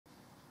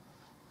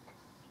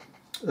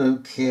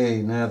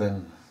Okay, now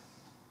then.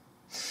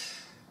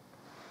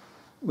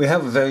 We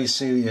have a very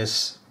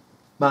serious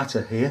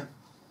matter here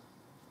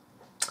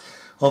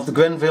of the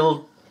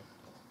Grenfell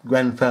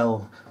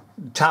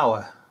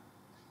Tower.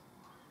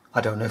 I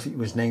don't know if it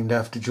was named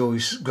after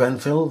Joyce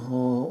Grenfell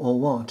or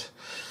what,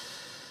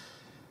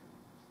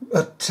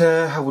 but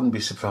I wouldn't be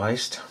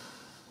surprised.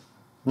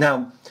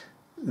 Now,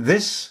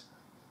 this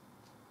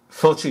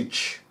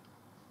footage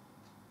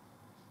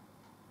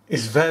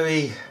is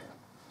very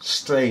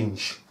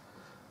strange,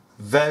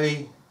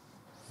 very,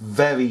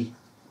 very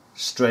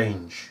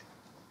strange.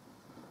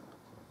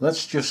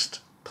 Let's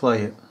just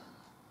play it.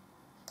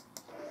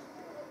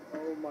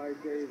 Oh my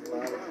days,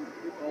 man.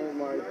 Oh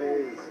my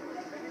days.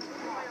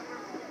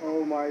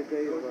 Oh my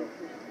days, bro.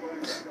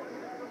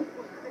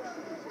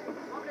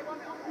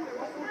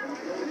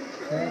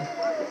 Okay.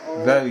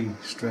 Very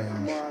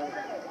strange.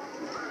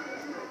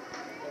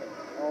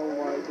 Oh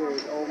my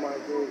days, oh my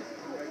days.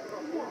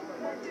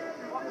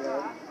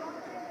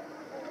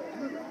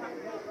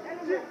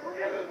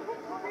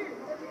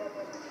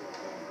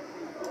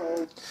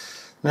 Oh.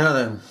 Now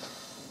then,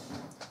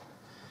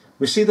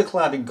 we see the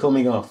cladding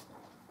coming off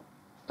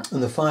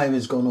and the fire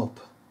has gone up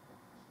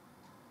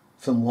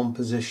from one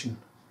position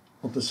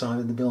up the side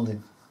of the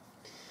building.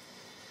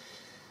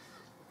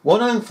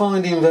 What I'm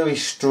finding very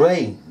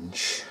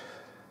strange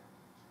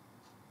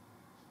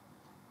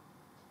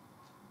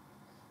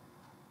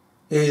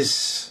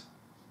is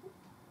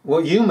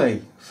what you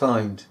may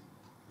find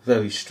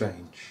very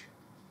strange,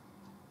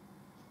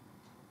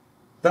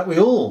 that we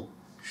all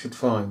should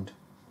find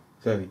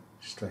very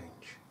strange.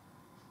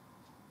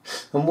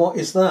 And what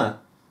is that?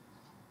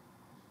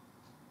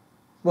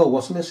 Well,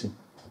 what's missing?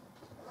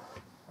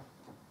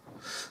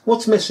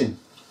 What's missing?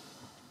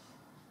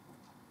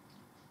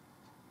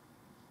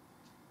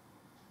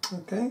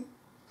 Okay.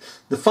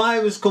 The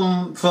fire has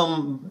come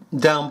from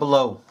down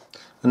below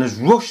and has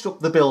rushed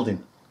up the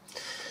building.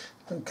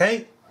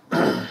 Okay.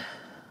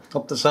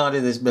 Up the side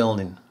of this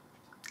building.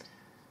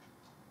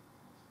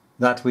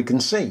 That we can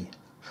see.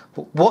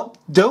 But what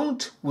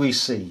don't we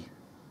see?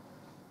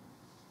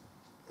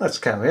 Let's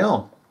carry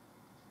on.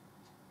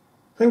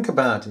 Think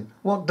about it.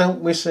 What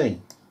don't we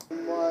see?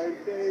 My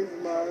days,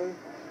 man.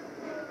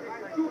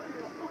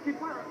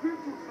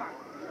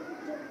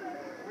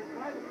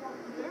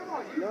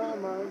 Nah,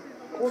 man.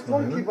 Call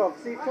Tonky, bruv.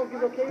 See if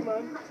Tonky's okay,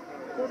 man.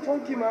 Call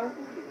Tonky, man.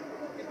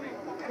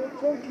 Call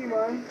Tonky,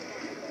 man.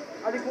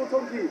 I did call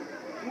Tonky.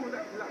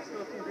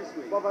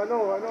 Bruv, I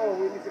know.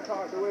 We need to cut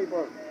out the way,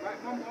 bruv. Right,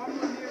 Mum, I'm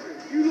not hearing.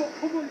 You lot,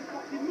 come on,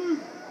 fucking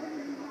move.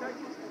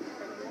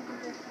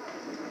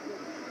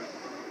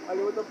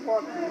 Ali, what the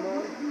fuck,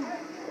 man?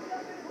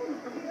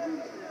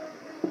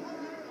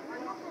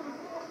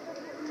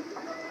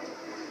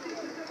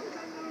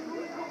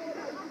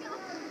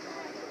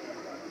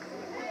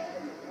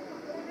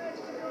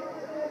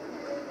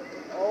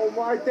 Oh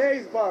my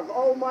days, bruv.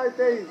 Oh my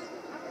days.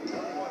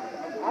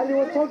 Ali,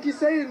 what Tonky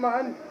saying,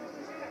 man?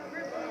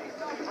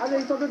 Ali,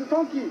 you talking to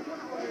Tonky?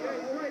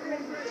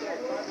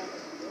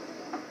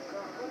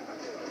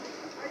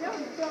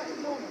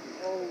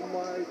 Oh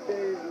my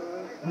days,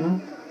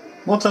 man.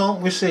 What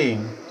aren't we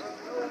seeing?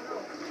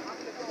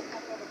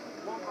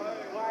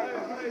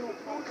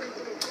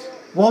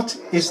 What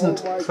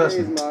isn't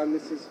present? Days, man.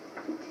 This is...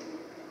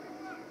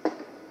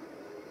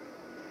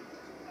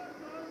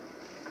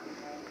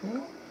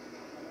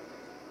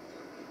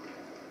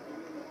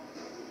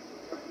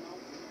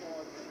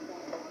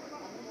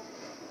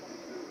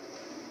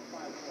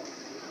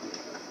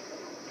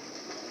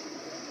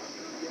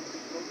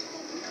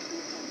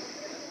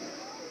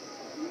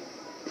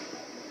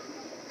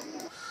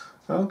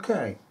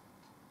 Okay.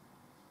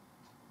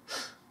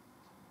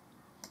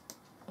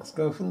 Let's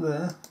go from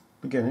there,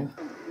 beginning.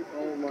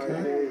 Oh my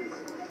Okay. days.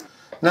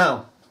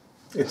 Now,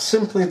 it's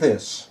simply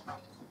this.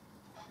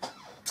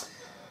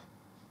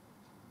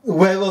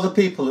 Where are the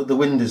people at the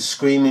windows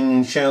screaming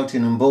and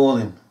shouting and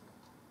bawling?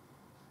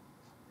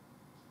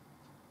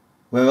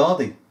 Where are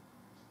they?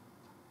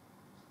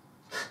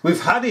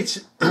 We've had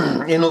it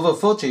in other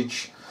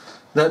footage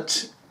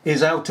that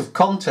is out of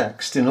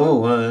context. In other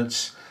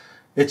words,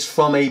 it's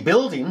from a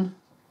building,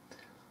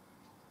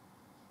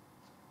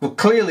 but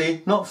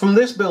clearly not from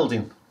this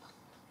building.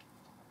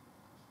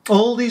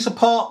 All these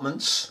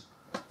apartments,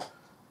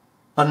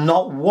 and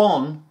not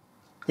one,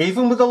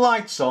 even with the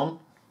lights on,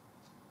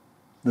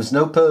 there's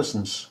no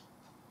persons.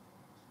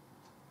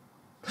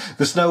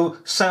 There's no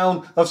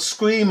sound of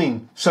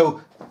screaming.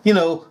 So, you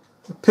know,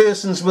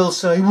 persons will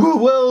say,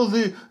 well,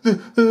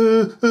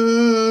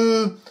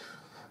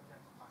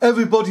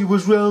 everybody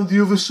was round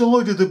the other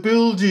side of the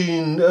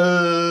building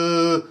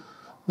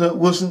that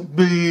wasn't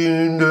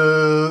being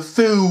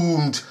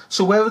filmed.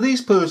 So where are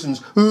these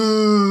persons?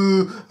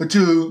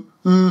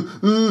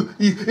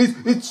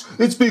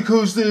 It's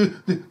because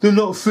they're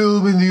not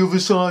filming the other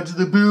side of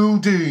the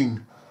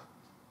building.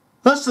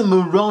 That's the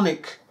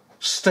moronic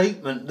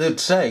statement they'd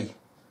say.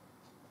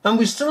 And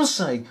we still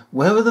say,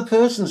 where are the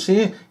persons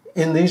here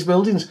in these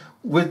buildings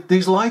with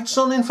these lights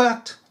on, in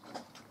fact?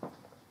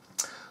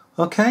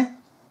 Okay?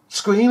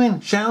 Screaming,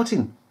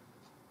 shouting.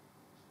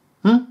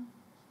 I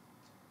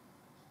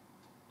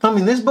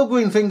mean, this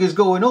buggering finger's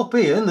going up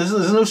here and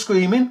there's no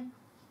screaming.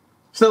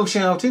 There's no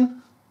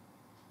shouting.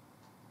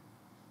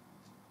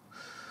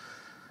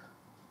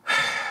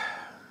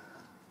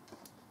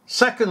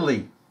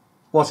 Secondly,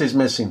 what is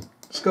missing?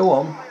 Let's go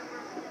on.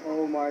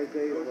 Oh my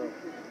days, bro.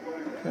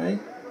 Okay.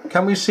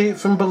 Can we see it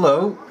from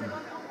below?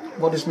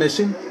 What is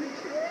missing?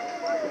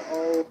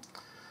 Oh.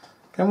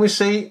 Can we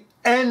see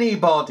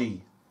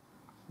anybody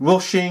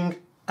rushing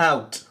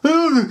out?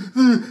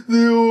 Oh,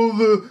 they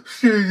all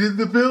stayed in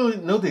the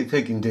building. No, the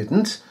pigging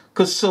didn't,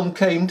 because some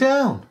came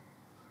down.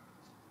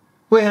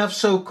 We have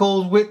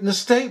so-called witness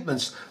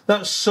statements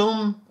that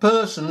some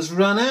persons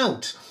ran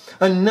out,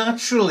 and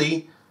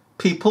naturally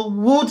people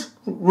would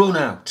run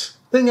out.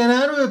 They get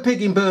out of a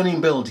pigging burning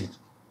building.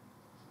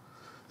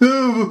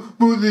 Oh,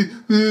 but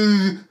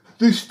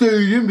they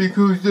stayed in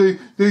because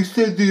they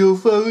said the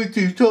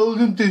authorities told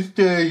them to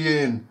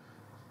stay in.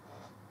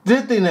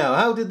 Did they now?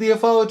 How did the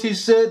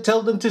authorities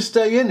tell them to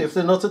stay in if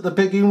they're not at the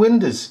pigging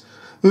windows?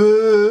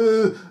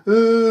 There's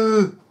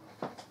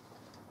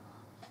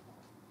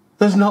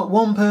not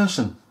one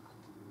person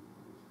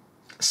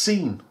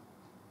seen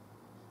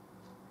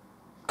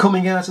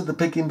coming out of the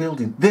pigging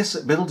building. This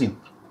building.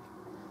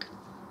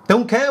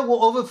 Don't care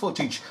what other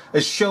footage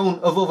is shown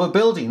of other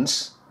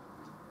buildings.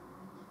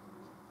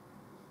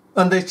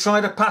 And they try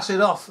to pass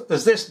it off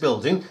as this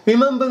building.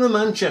 Remember the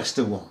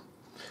Manchester one,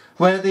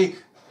 where they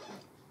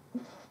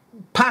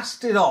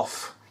passed it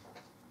off.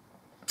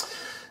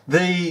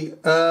 The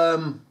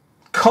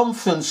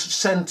conference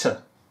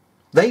centre,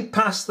 they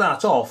passed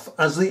that off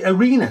as the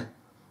arena.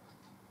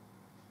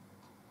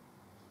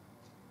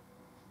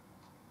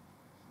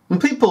 And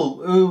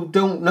people who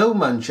don't know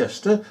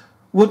Manchester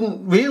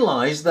wouldn't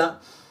realise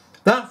that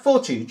that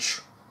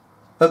footage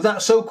of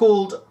that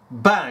so-called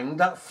bang,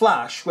 that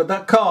flash where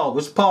that car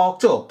was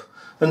parked up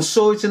and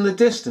saw it in the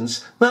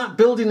distance, that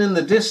building in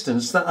the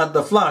distance that had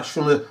the flash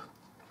from the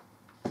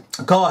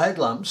car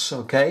headlamps,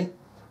 okay,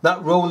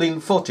 that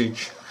rolling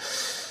footage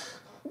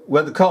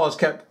where the cars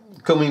kept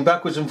coming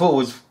backwards and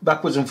forwards,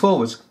 that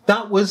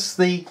was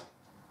the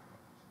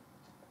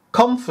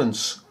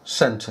conference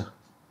centre,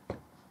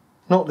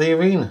 not the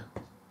arena.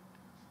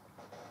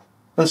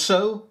 And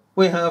so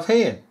we have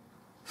here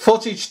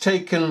footage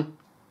taken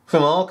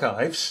from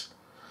archives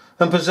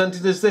and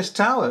presented as this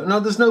tower. Now,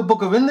 there's no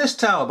bugger in this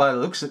tower by the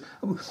looks of it.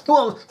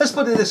 Well, let's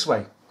put it this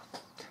way.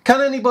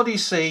 Can anybody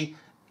see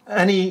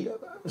any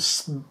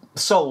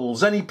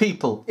souls, any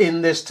people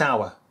in this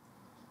tower?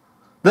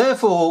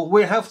 Therefore,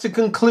 we have to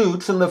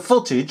conclude from the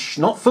footage,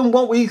 not from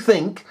what we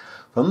think,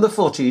 from the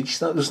footage,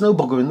 that there's no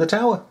bugger in the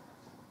tower.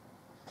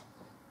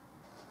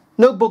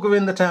 No bugger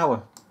in the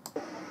tower.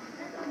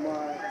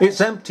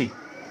 It's empty.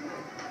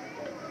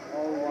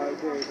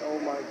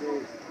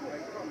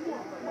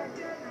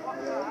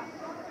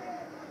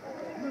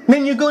 I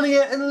mean, you're going to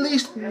get at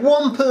least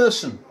one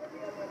person,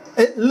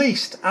 at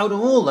least out of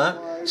all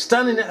that,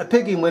 standing at a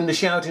pigging window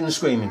shouting and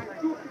screaming.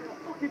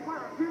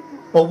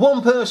 Or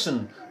one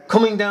person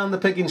coming down the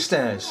pigging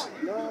stairs.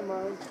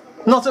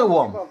 Not at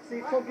one.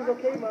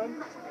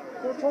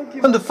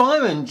 And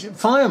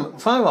the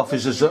fire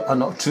officers are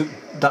not too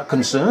that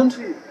concerned.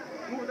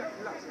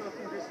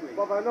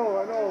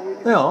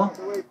 They are.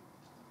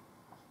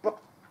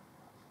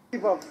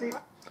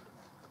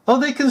 Are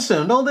they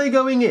concerned? Are they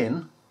going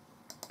in?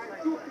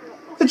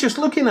 They're just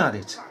looking at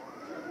it.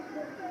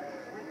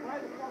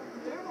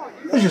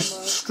 They're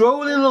just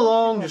strolling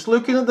along, just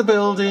looking at the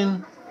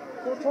building.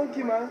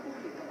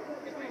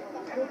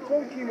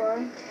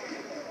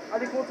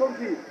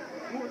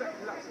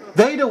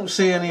 They don't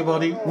see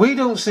anybody. We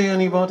don't see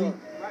anybody.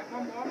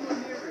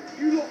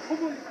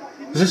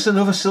 Is this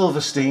another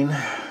Silverstein?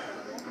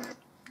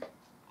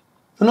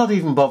 They're not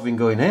even bothering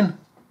going in.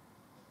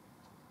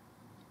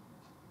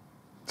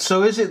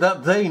 So is it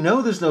that they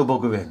know there's no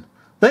bugger in?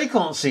 They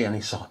can't see any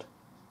sod.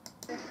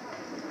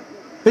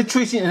 They're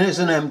treating it as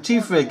an empty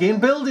frigging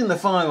building, the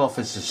fire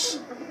officers.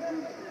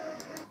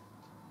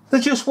 They're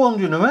just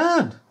wandering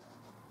around.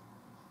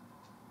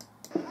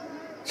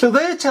 So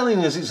they're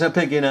telling us it's a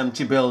pigging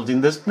empty building.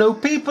 There's no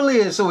people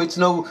here, so it's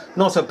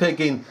not a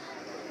pigging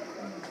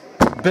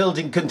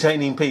building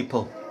containing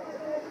people.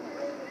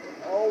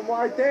 Oh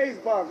my days,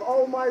 Bob.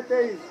 Oh my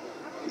days.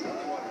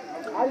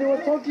 I know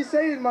what Tonky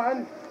saying,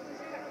 man.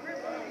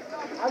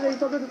 I know he's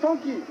talking to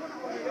Tonky.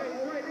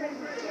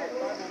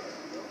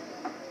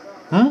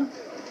 Hmm?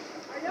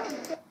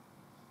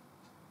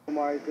 Oh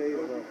my days,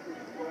 bro.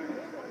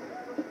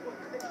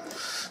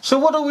 So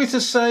what are we to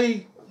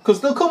say?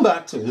 Because they'll come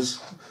back to us.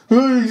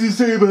 What are you to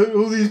say about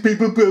all these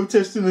people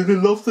protesting and they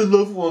lost their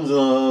loved ones?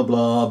 Oh,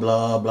 blah,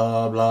 blah,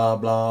 blah, blah,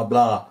 blah,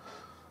 blah.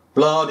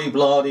 Blah-de,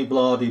 blah-de,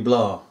 blah-de,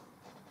 blah.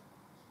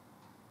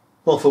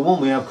 Well, for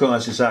one, we have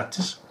crisis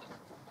actors.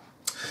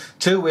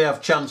 Two, we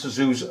have chancers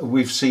who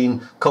we've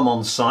seen come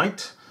on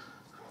site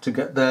to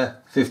get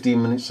their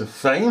 15 minutes of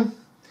fame.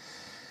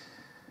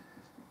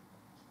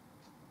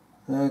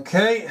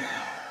 Okay.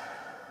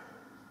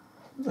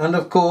 And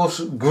of course,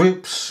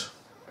 groups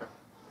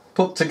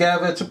put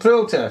together to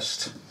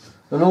protest.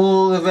 and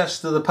all the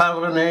rest of the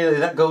paraphernalia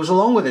that goes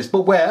along with this.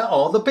 But where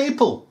are the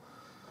people?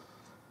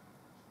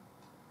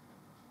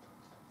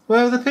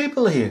 Where are the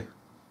people here?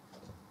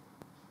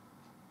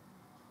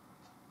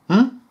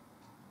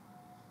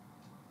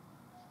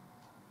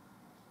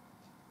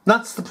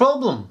 That's the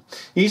problem.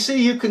 You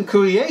see, you can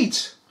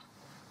create,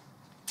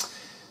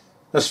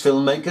 as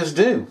filmmakers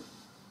do,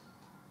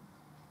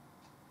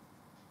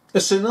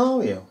 a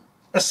scenario,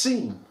 a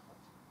scene,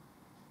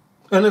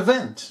 an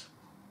event.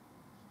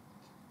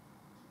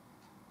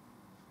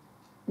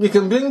 You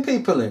can bring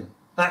people in,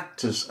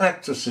 actors,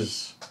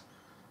 actresses.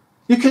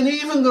 You can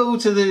even go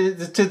to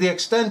the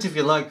extent, if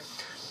you like,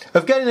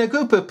 of getting a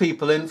group of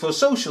people in for a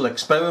social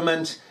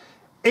experiment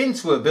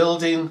into a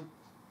building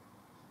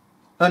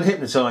and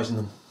hypnotising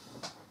them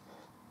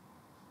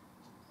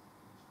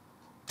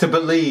to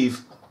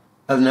believe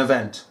an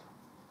event,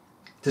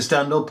 to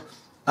stand up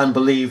and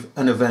believe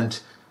an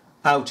event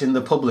out in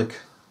the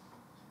public.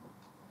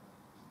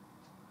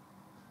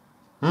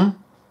 And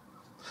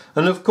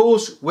of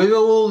course, with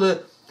all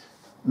the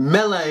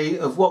melee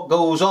of what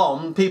goes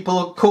on, people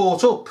are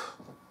caught up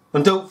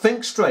and don't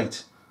think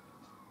straight.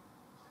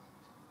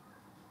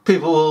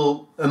 People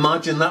will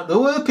imagine that there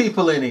were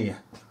people in here,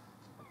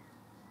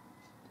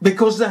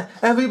 because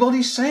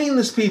everybody's saying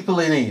there's people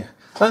in here,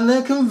 and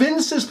they're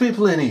convinced there's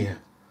people in here.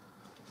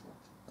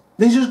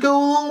 They just go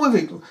along with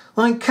it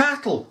like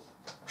cattle,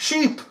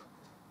 sheep.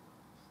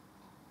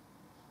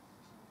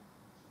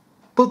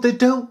 But they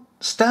don't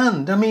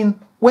stand. I mean,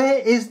 where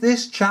is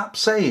this chap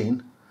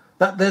saying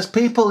that there's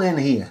people in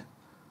here?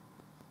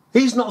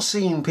 He's not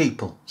seeing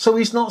people. So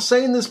he's not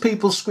saying there's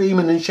people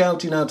screaming and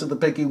shouting out of the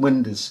picky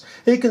windows.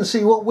 He can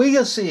see what we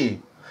are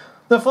seeing.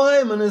 The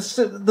fireman is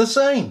the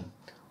same.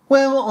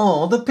 Where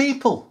are the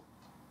people?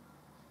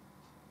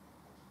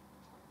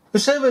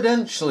 It's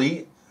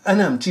evidently an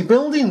empty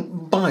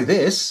building by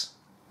this.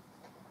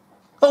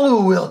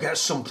 Oh, we'll get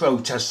some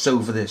protests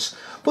over this.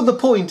 But the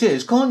point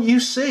is, can't you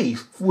see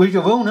with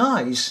your own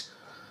eyes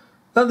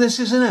that this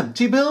is an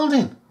empty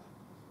building?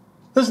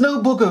 There's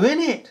no bugger in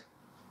it.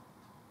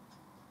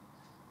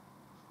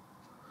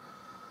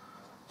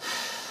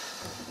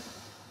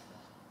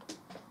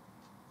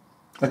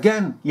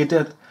 Again,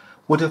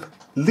 would have at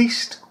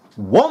least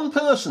one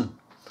person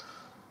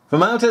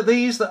from out of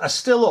these that are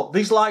still up.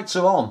 These lights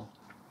are on.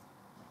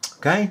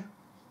 Okay?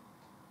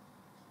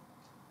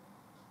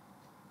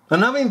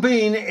 And having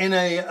been in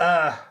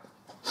a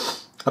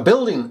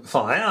building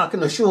fire, I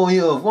can assure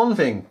you of one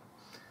thing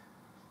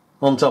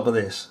on top of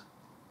this.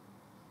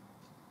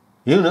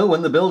 You know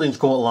when the building's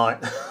caught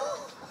light.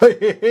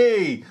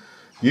 Hey,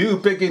 you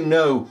picking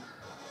no.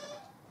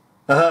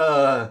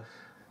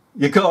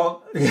 You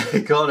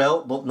can't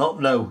help but not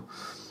know.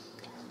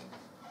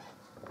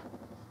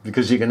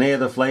 Because you can hear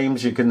the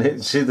flames, you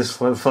can see the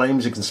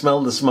flames, you can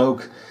smell the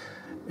smoke.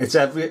 It's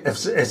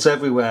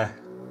everywhere.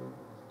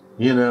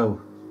 You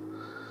know.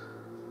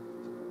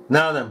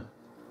 Now then,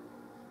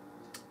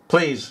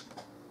 please,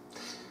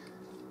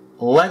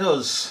 let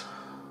us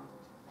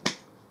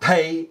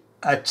pay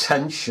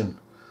attention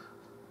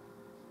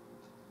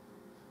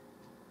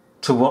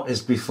to what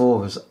is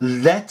before us.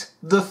 Let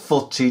the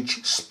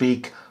footage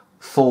speak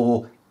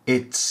for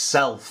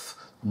itself,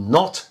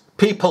 not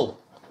people.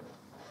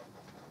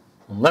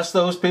 Unless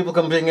those people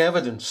can bring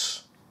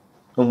evidence.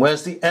 And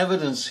where's the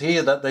evidence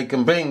here that they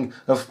can bring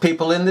of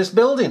people in this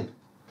building?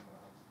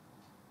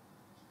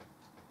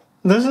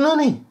 There's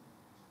none.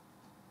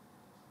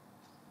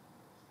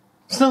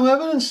 There's no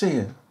evidence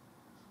here.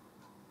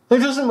 It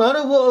doesn't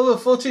matter what other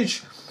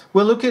footage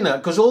we're looking at,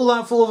 because all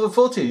that other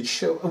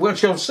footage,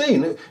 which I've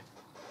seen,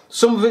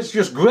 some of it's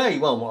just grey.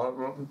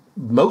 Well,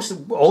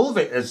 all of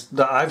it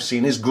that I've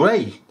seen is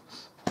grey.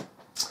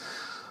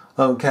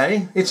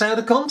 Okay, it's out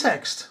of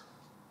context.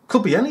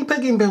 Could be any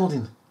pigging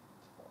building.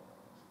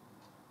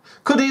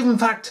 Could even, in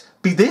fact,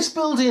 be this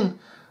building.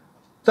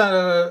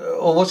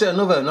 Or was it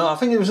another? No, I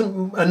think it was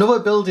another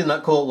building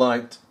that caught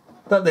light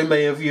that they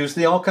may have used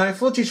the archive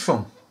footage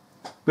from,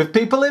 with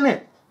people in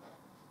it.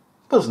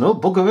 There's no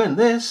bugger in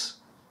this.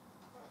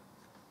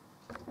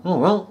 Oh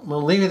well,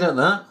 we'll leave it at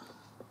that.